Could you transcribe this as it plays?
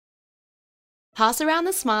Pass Around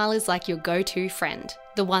the Smile is like your go-to friend,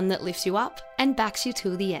 the one that lifts you up and backs you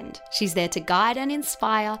till the end. She's there to guide and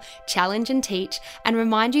inspire, challenge and teach, and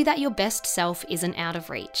remind you that your best self isn't out of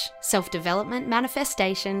reach. Self-development,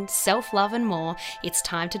 manifestation, self-love and more, it's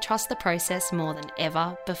time to trust the process more than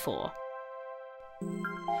ever before.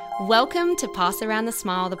 Welcome to Pass Around the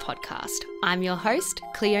Smile, the podcast. I'm your host,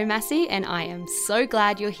 Cleo Massey, and I am so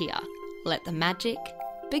glad you're here. Let the magic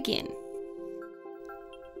begin.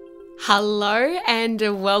 Hello and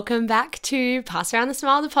welcome back to Pass Around the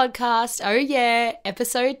Smile, the podcast. Oh yeah,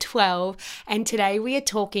 episode 12. And today we are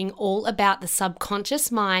talking all about the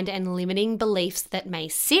subconscious mind and limiting beliefs that may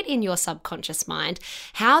sit in your subconscious mind,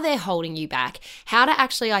 how they're holding you back, how to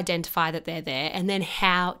actually identify that they're there, and then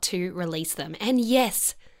how to release them. And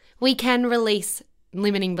yes, we can release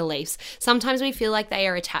limiting beliefs. Sometimes we feel like they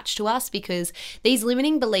are attached to us because these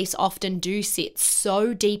limiting beliefs often do sit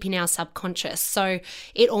so deep in our subconscious. So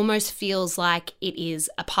it almost feels like it is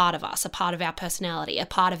a part of us, a part of our personality, a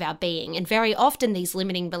part of our being. And very often these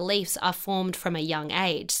limiting beliefs are formed from a young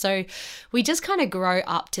age. So we just kind of grow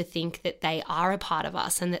up to think that they are a part of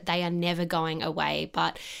us and that they are never going away,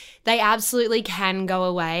 but they absolutely can go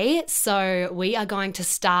away. So we are going to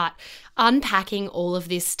start unpacking all of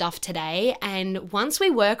this stuff today. And once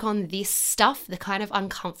we work on this stuff, the kind of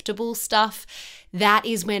uncomfortable stuff, that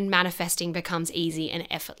is when manifesting becomes easy and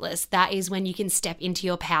effortless. That is when you can step into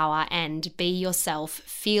your power and be yourself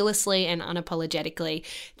fearlessly and unapologetically.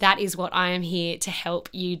 That is what I am here to help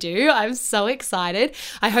you do. I'm so excited.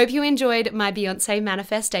 I hope you enjoyed my Beyonce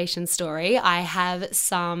manifestation story. I have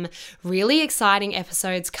some really exciting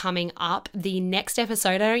episodes coming up. The next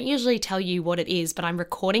episode, I don't usually tell you what it is, but I'm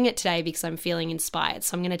recording it today because I'm feeling inspired.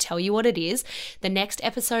 So I'm going to tell you what it is. The next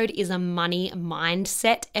episode is a money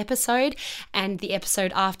mindset episode, and the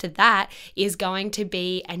episode after that is going to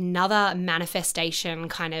be another manifestation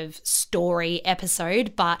kind of story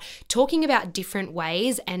episode, but talking about different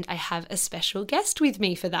ways, and I have a special guest with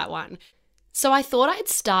me for that one. So I thought I'd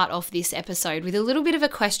start off this episode with a little bit of a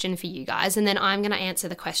question for you guys, and then I'm going to answer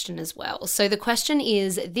the question as well. So the question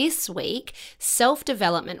is, this week,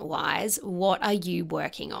 self-development wise, what are you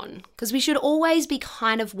working on? Because we should always be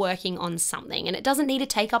kind of working on something, and it doesn't need to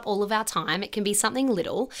take up all of our time. It can be something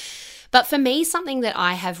little. But for me, something that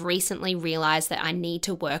I have recently realized that I need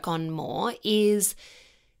to work on more is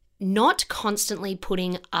not constantly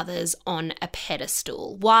putting others on a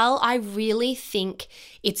pedestal. While I really think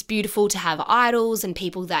it's beautiful to have idols and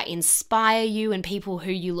people that inspire you and people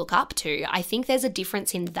who you look up to, I think there's a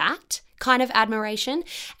difference in that kind of admiration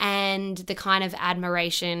and the kind of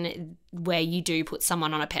admiration where you do put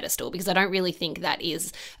someone on a pedestal, because I don't really think that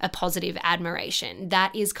is a positive admiration.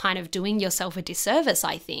 That is kind of doing yourself a disservice,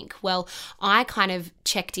 I think. Well, I kind of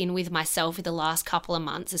checked in with myself in the last couple of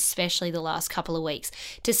months, especially the last couple of weeks,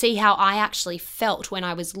 to see how I actually felt when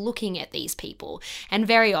I was looking at these people. And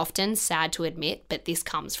very often, sad to admit, but this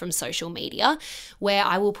comes from social media, where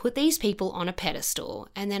I will put these people on a pedestal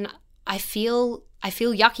and then I feel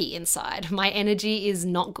yucky inside. My energy is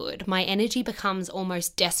not good. My energy becomes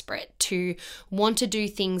almost desperate to want to do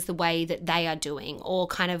things the way that they are doing, or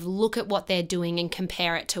kind of look at what they're doing and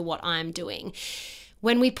compare it to what I'm doing.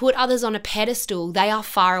 When we put others on a pedestal, they are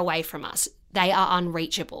far away from us. They are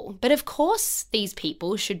unreachable. But of course, these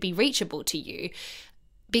people should be reachable to you,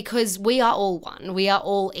 because we are all one. We are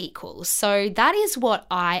all equal. So that is what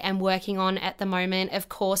I am working on at the moment. Of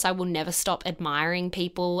course, I will never stop admiring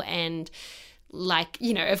people, and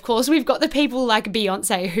of course, we've got the people like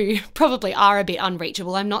Beyonce who probably are a bit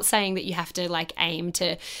unreachable. I'm not saying that you have to aim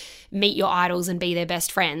to meet your idols and be their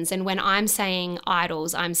best friends. And when I'm saying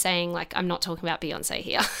idols, I'm saying I'm not talking about Beyonce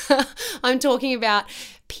here. I'm talking about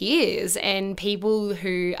peers and people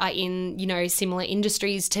who are in, similar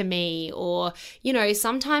industries to me, or,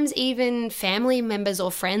 sometimes even family members or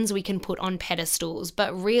friends we can put on pedestals.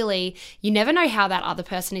 But really, you never know how that other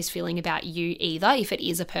person is feeling about you either. If it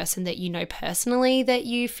is a person that you know personally that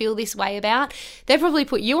you feel this way about, they probably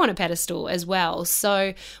put you on a pedestal as well.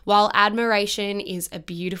 So while admiration is a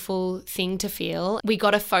beautiful thing to feel, we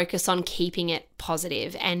got to focus on keeping it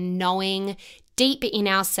positive and knowing deep in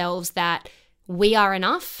ourselves that we are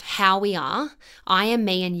enough, how we are. I am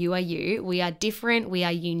me and you are you. We are different, we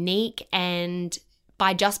are unique, and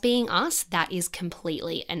by just being us, that is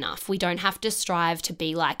completely enough. We don't have to strive to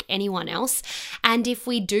be like anyone else. And if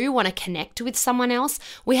we do want to connect with someone else,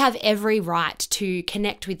 we have every right to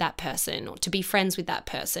connect with that person, or to be friends with that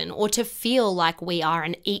person, or to feel like we are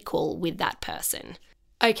an equal with that person.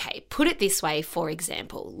 Okay, put it this way, for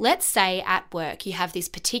example. Let's say at work you have this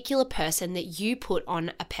particular person that you put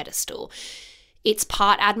on a pedestal. It's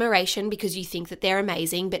part admiration because you think that they're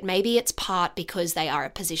amazing, but maybe it's part because they are a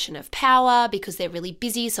position of power, because they're really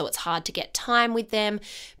busy, so it's hard to get time with them.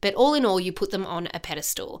 But all in all, you put them on a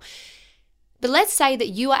pedestal. But let's say that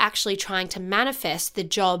you are actually trying to manifest the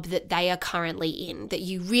job that they are currently in, that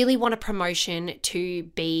you really want a promotion to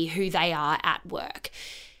be who they are at work.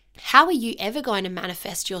 How are you ever going to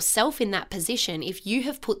manifest yourself in that position if you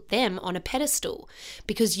have put them on a pedestal?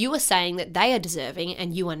 Because you are saying that they are deserving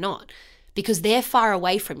and you are not. Because they're far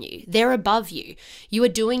away from you. They're above you. You are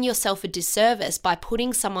doing yourself a disservice by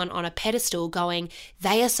putting someone on a pedestal going,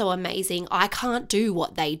 they are so amazing, I can't do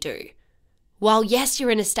what they do. While yes,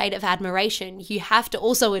 you're in a state of admiration, you have to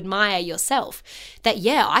also admire yourself that,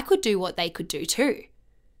 yeah, I could do what they could do too.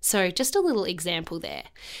 So just a little example there.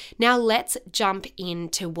 Now let's jump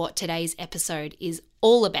into what today's episode is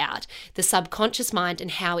all about, the subconscious mind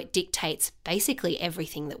and how it dictates basically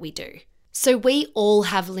everything that we do. So we all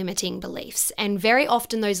have limiting beliefs, and very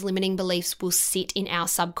often those limiting beliefs will sit in our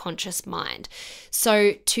subconscious mind.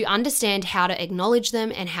 So to understand how to acknowledge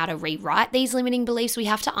them and how to rewrite these limiting beliefs, we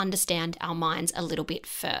have to understand our minds a little bit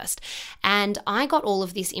first. And I got all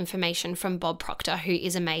of this information from Bob Proctor, who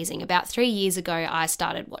is amazing. About 3 years ago, I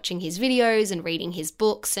started watching his videos and reading his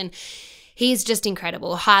books, and he's just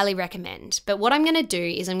incredible. Highly recommend. But what I'm going to do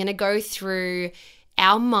is I'm going to go through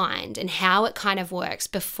our mind and how it kind of works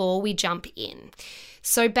before we jump in.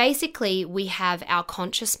 So basically, we have our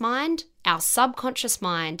conscious mind, our subconscious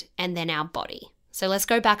mind, and then our body. So let's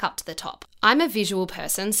go back up to the top. I'm a visual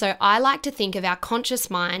person, so I like to think of our conscious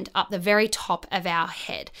mind up the very top of our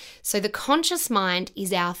head. So the conscious mind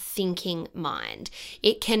is our thinking mind.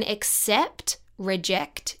 It can accept,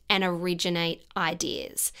 reject, and originate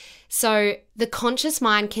ideas. So the conscious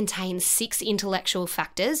mind contains 6 intellectual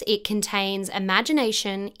factors. It contains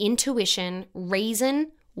imagination, intuition,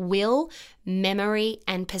 reason, will, memory,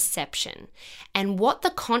 and perception. And what the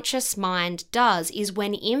conscious mind does is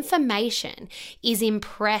when information is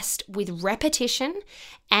impressed with repetition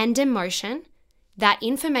and emotion, that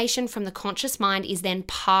information from the conscious mind is then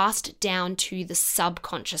passed down to the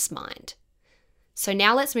subconscious mind. So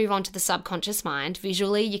now let's move on to the subconscious mind.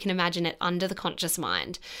 Visually, you can imagine it under the conscious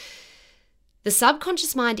mind. The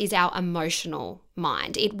subconscious mind is our emotional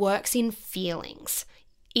mind. It works in feelings.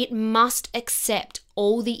 It must accept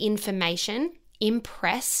all the information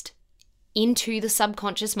impressed into the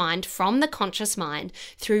subconscious mind from the conscious mind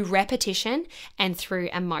through repetition and through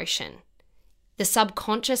emotion. The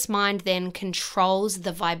subconscious mind then controls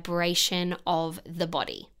the vibration of the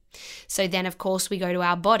body. So then, of course, we go to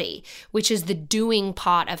our body, which is the doing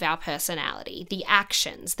part of our personality, the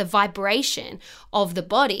actions. The vibration of the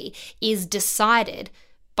body is decided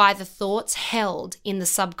by the thoughts held in the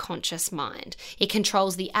subconscious mind. It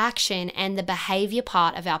controls the action and the behavior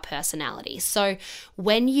part of our personality. So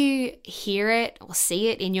when you hear it or see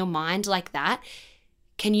it in your mind like that,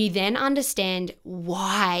 can you then understand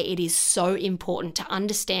why it is so important to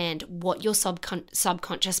understand what your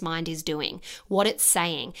subconscious mind is doing, what it's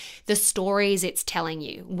saying, the stories it's telling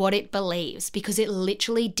you, what it believes, because it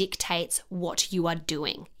literally dictates what you are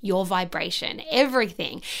doing, your vibration,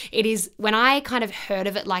 everything. It is, when I kind of heard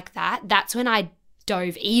of it like that, that's when I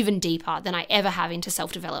dove even deeper than I ever have into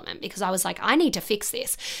self-development, because I was like, I need to fix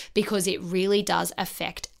this because it really does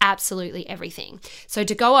affect absolutely everything. So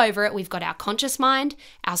to go over it, we've got our conscious mind,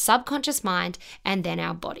 our subconscious mind, and then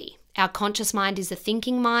our body. Our conscious mind is the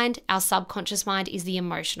thinking mind. Our subconscious mind is the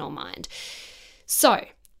emotional mind. So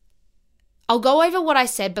I'll go over what I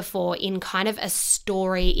said before in kind of a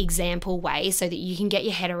story example way so that you can get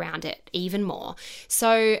your head around it even more.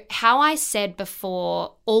 So how I said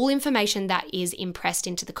before, all information that is impressed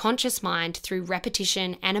into the conscious mind through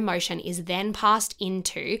repetition and emotion is then passed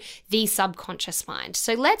into the subconscious mind.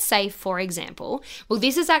 So let's say, for example, well,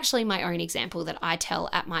 this is actually my own example that I tell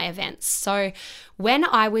at my events. So when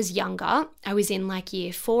I was younger, I was in like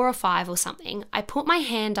year 4 or 5 or something, I put my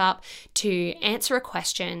hand up to answer a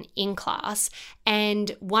question in class,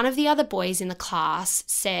 and one of the other boys in the class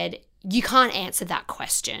said, "You can't answer that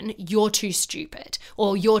question. You're too stupid,"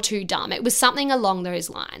 or "You're too dumb." It was something along those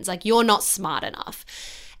lines, like "You're not smart enough."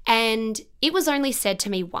 And it was only said to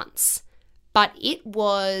me once, but it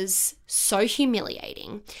was so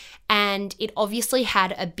humiliating, and it obviously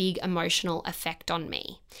had a big emotional effect on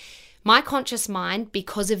me. My conscious mind,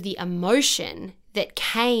 because of the emotion that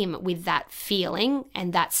came with that feeling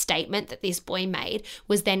and that statement that this boy made,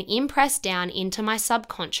 was then impressed down into my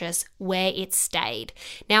subconscious where it stayed.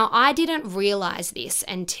 Now, I didn't realize this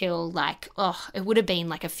until it would have been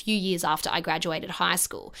like a few years after I graduated high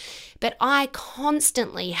school. But I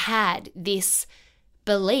constantly had this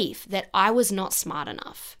belief that I was not smart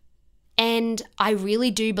enough. And I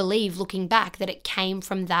really do believe, looking back, that it came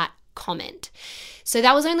from that comment. So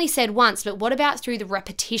that was only said once, but what about through the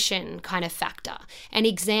repetition kind of factor? An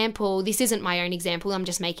example, this isn't my own example, I'm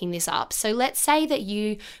just making this up. So let's say that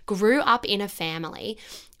you grew up in a family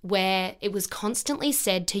where it was constantly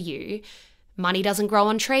said to you, money doesn't grow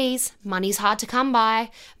on trees, money's hard to come by,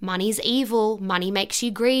 money's evil, money makes you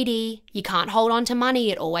greedy, you can't hold on to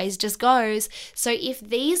money, it always just goes. So if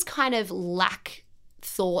these kind of lack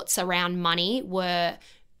thoughts around money were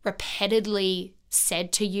repeatedly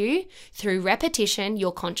said to you, through repetition,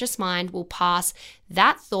 your conscious mind will pass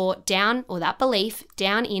that thought down, or that belief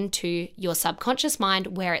down, into your subconscious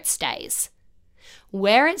mind, where it stays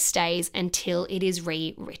until it is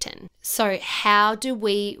rewritten. So how do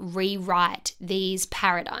we rewrite these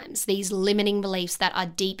paradigms, these limiting beliefs that are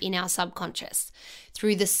deep in our subconscious?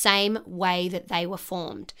 Through the same way that they were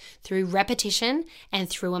formed, through repetition and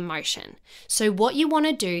through emotion. So what you want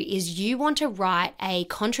to do is you want to write a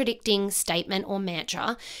contradicting statement or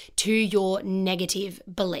mantra to your negative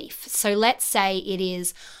belief. So let's say it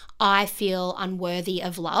is, I feel unworthy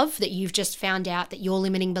of love, that you've just found out that your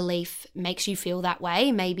limiting belief makes you feel that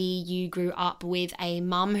way. Maybe you grew up with a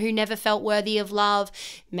mum who never felt worthy of love.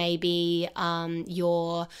 Maybe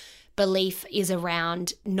your belief is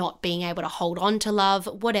around not being able to hold on to love,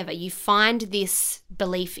 whatever. You find this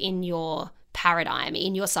belief in your paradigm,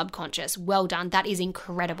 in your subconscious. Well done. That is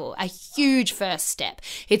incredible. A huge first step.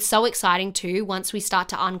 It's so exciting too. Once we start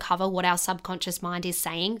to uncover what our subconscious mind is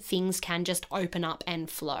saying, things can just open up and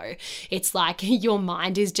flow. It's like your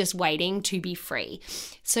mind is just waiting to be free.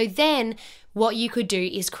 So then what you could do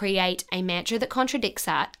is create a mantra that contradicts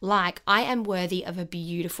that, like, I am worthy of a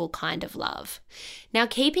beautiful kind of love. Now,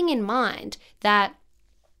 keeping in mind that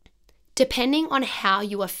depending on how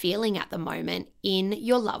you are feeling at the moment in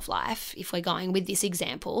your love life, if we're going with this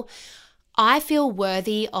example, I feel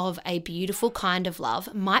worthy of a beautiful kind of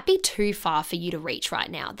love might be too far for you to reach right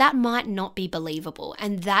now. That might not be believable,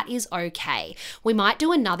 and that is okay. We might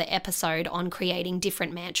do another episode on creating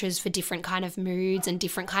different mantras for different kind of moods and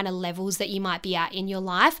different kind of levels that you might be at in your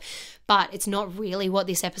life, but it's not really what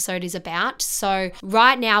this episode is about. So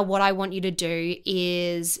right now, what I want you to do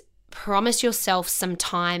is promise yourself some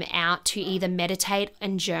time out to either meditate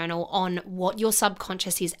and journal on what your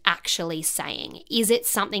subconscious is actually saying. Is it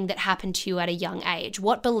something that happened to you at a young age?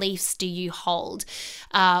 What beliefs do you hold?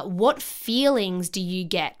 What feelings do you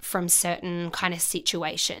get from certain kind of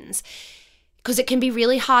situations? Because it can be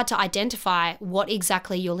really hard to identify what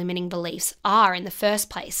exactly your limiting beliefs are in the first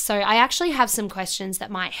place. So I actually have some questions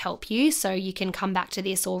that might help you, so you can come back to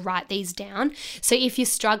this or write these down. So if you're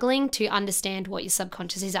struggling to understand what your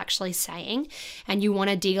subconscious is actually saying and you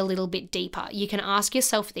want to dig a little bit deeper, you can ask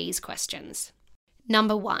yourself these questions.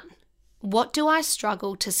 Number 1, what do I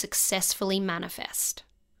struggle to successfully manifest?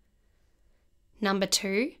 Number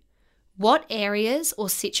 2, what areas or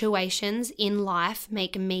situations in life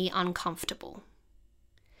make me uncomfortable?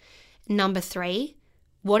 Number 3,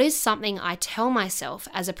 what is something I tell myself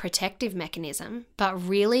as a protective mechanism, but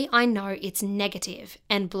really I know it's negative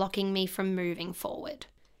and blocking me from moving forward?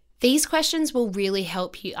 These questions will really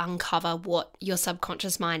help you uncover what your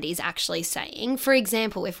subconscious mind is actually saying. For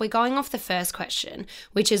example, if we're going off the first question,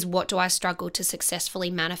 which is what do I struggle to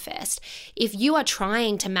successfully manifest? If you are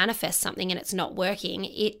trying to manifest something and it's not working,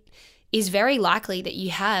 it is very likely that you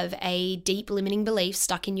have a deep limiting belief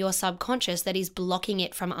stuck in your subconscious that is blocking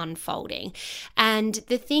it from unfolding. And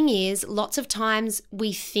the thing is, lots of times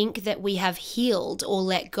we think that we have healed or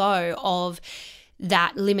let go of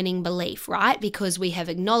that limiting belief, right? Because we have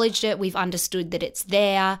acknowledged it, we've understood that it's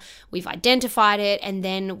there, we've identified it, and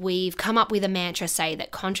then we've come up with a mantra, say,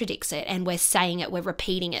 that contradicts it, and we're saying it, we're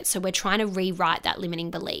repeating it. So we're trying to rewrite that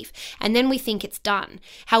limiting belief, and then we think it's done.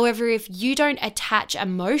 However, if you don't attach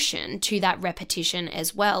emotion to that repetition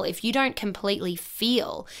as well, if you don't completely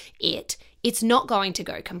feel it, it's not going to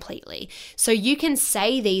go completely. So you can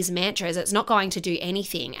say these mantras, it's not going to do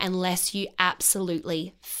anything unless you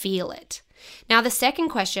absolutely feel it. Now, the second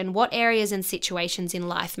question, what areas and situations in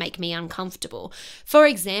life make me uncomfortable? For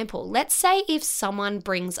example, let's say if someone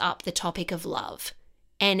brings up the topic of love,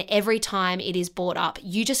 and every time it is brought up,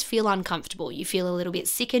 you just feel uncomfortable. You feel a little bit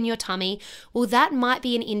sick in your tummy. Well, that might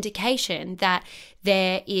be an indication that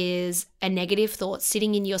there is a negative thought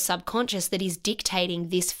sitting in your subconscious that is dictating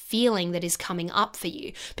this feeling that is coming up for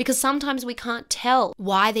you. Because sometimes we can't tell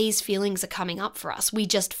why these feelings are coming up for us. We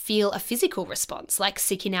just feel a physical response, like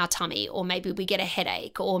sick in our tummy, or maybe we get a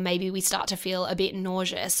headache, or maybe we start to feel a bit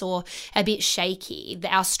nauseous or a bit shaky.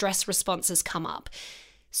 Our stress responses come up.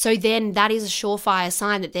 So then that is a surefire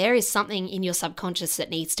sign that there is something in your subconscious that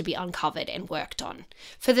needs to be uncovered and worked on.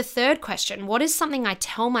 For the third question, what is something I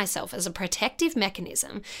tell myself as a protective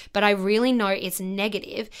mechanism, but I really know it's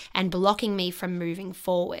negative and blocking me from moving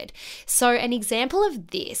forward? So an example of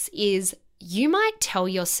this is you might tell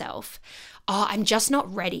yourself, oh, I'm just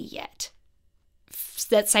not ready yet.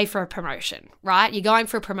 Let's say for a promotion, right? You're going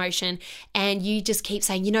for a promotion and you just keep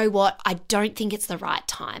saying, you know what? I don't think it's the right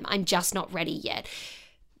time. I'm just not ready yet.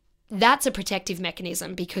 That's a protective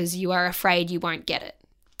mechanism because you are afraid you won't get it.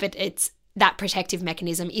 But that protective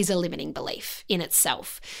mechanism is a limiting belief in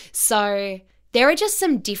itself. So there are just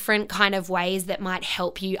some different kind of ways that might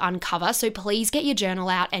help you uncover. So please get your journal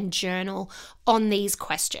out and journal on these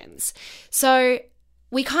questions. So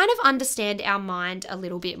we kind of understand our mind a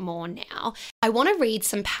little bit more now. I want to read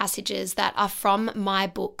some passages that are from my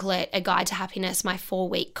booklet, A Guide to Happiness, my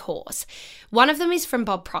 4-week course. One of them is from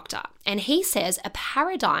Bob Proctor, and he says, a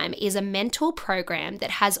paradigm is a mental program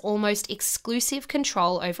that has almost exclusive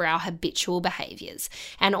control over our habitual behaviors,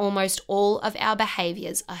 and almost all of our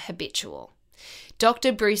behaviors are habitual.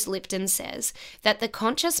 Dr. Bruce Lipton says that the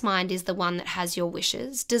conscious mind is the one that has your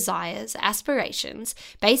wishes, desires, aspirations,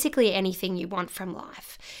 basically anything you want from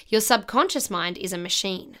life. Your subconscious mind is a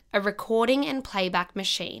machine, a recording and playback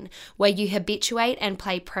machine where you habituate and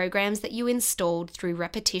play programs that you installed through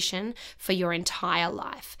repetition for your entire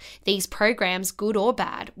life. These programs, good or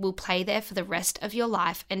bad, will play there for the rest of your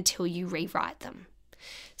life until you rewrite them.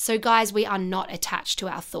 So guys, we are not attached to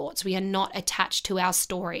our thoughts. We are not attached to our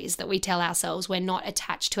stories that we tell ourselves. We're not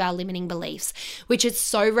attached to our limiting beliefs, which is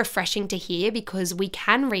so refreshing to hear because we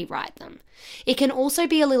can rewrite them. It can also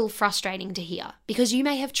be a little frustrating to hear because you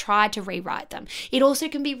may have tried to rewrite them. It also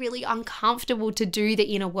can be really uncomfortable to do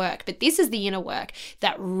the inner work, but this is the inner work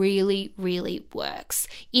that really, really works.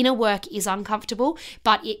 Inner work is uncomfortable,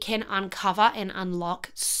 but it can uncover and unlock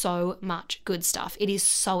so much good stuff. It is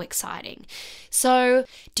so exciting. So,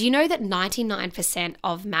 do you know that 99%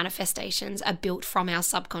 of manifestations are built from our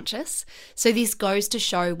subconscious? So this goes to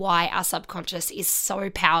show why our subconscious is so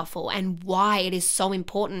powerful and why it is so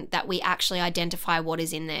important that we actually identify what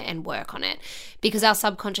is in there and work on it. Because our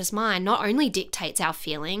subconscious mind not only dictates our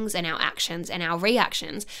feelings and our actions and our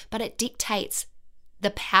reactions, but it dictates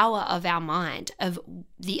the power of our mind, of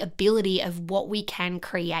the ability of what we can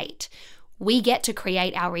create. We get to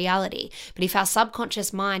create our reality. But if our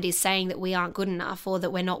subconscious mind is saying that we aren't good enough or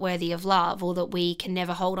that we're not worthy of love or that we can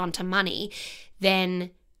never hold on to money,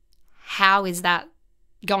 then how is that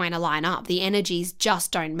going to line up? The energies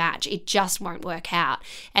just don't match. It just won't work out.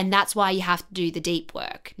 And that's why you have to do the deep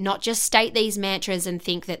work. Not just state these mantras and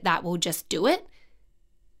think that that will just do it.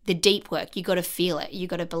 The deep work, you got to feel it. You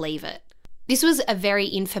got to believe it. This was a very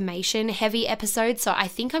information-heavy episode, so I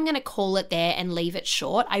think I'm going to call it there and leave it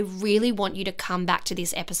short. I really want you to come back to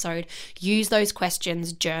this episode, use those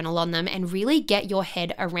questions, journal on them, and really get your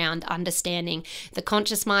head around understanding the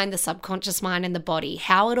conscious mind, the subconscious mind, and the body,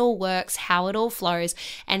 how it all works, how it all flows,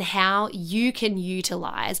 and how you can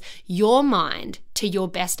utilize your mind to your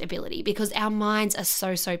best ability, because our minds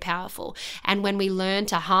are so powerful. And when we learn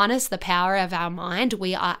to harness the power of our mind,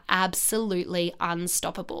 we are absolutely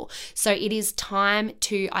unstoppable. So it is time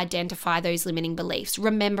to identify those limiting beliefs,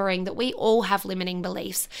 remembering that we all have limiting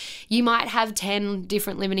beliefs. You might have 10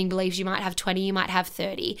 different limiting beliefs, you might have 20, you might have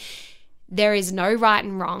 30. There is no right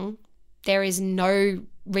and wrong. There is no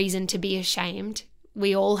reason to be ashamed.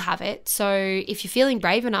 We all have it. So if you're feeling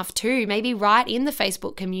brave enough to, maybe write in the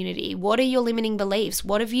Facebook community, what are your limiting beliefs?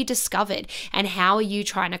 What have you discovered? And how are you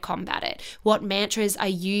trying to combat it? What mantras are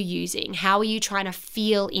you using? How are you trying to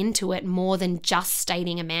feel into it more than just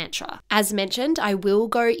stating a mantra? As mentioned, I will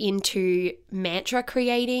go into mantra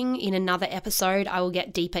creating in another episode. I will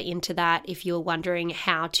get deeper into that if you're wondering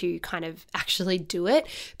how to kind of actually do it.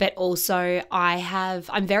 But also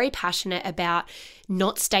I'm very passionate about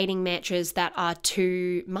not stating mantras that are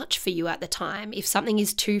too much for you at the time. If something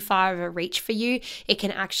is too far of a reach for you, it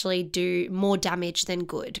can actually do more damage than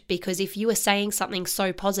good. Because if you are saying something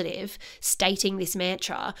so positive, stating this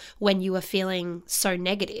mantra, when you are feeling so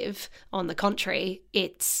negative, on the contrary,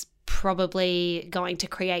 it's probably going to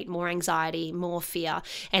create more anxiety, more fear,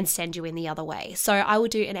 and send you in the other way. So I will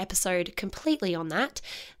do an episode completely on that.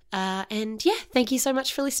 And yeah, thank you so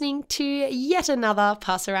much for listening to yet another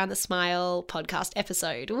Pass Around the Smile podcast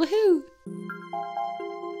episode. Woohoo!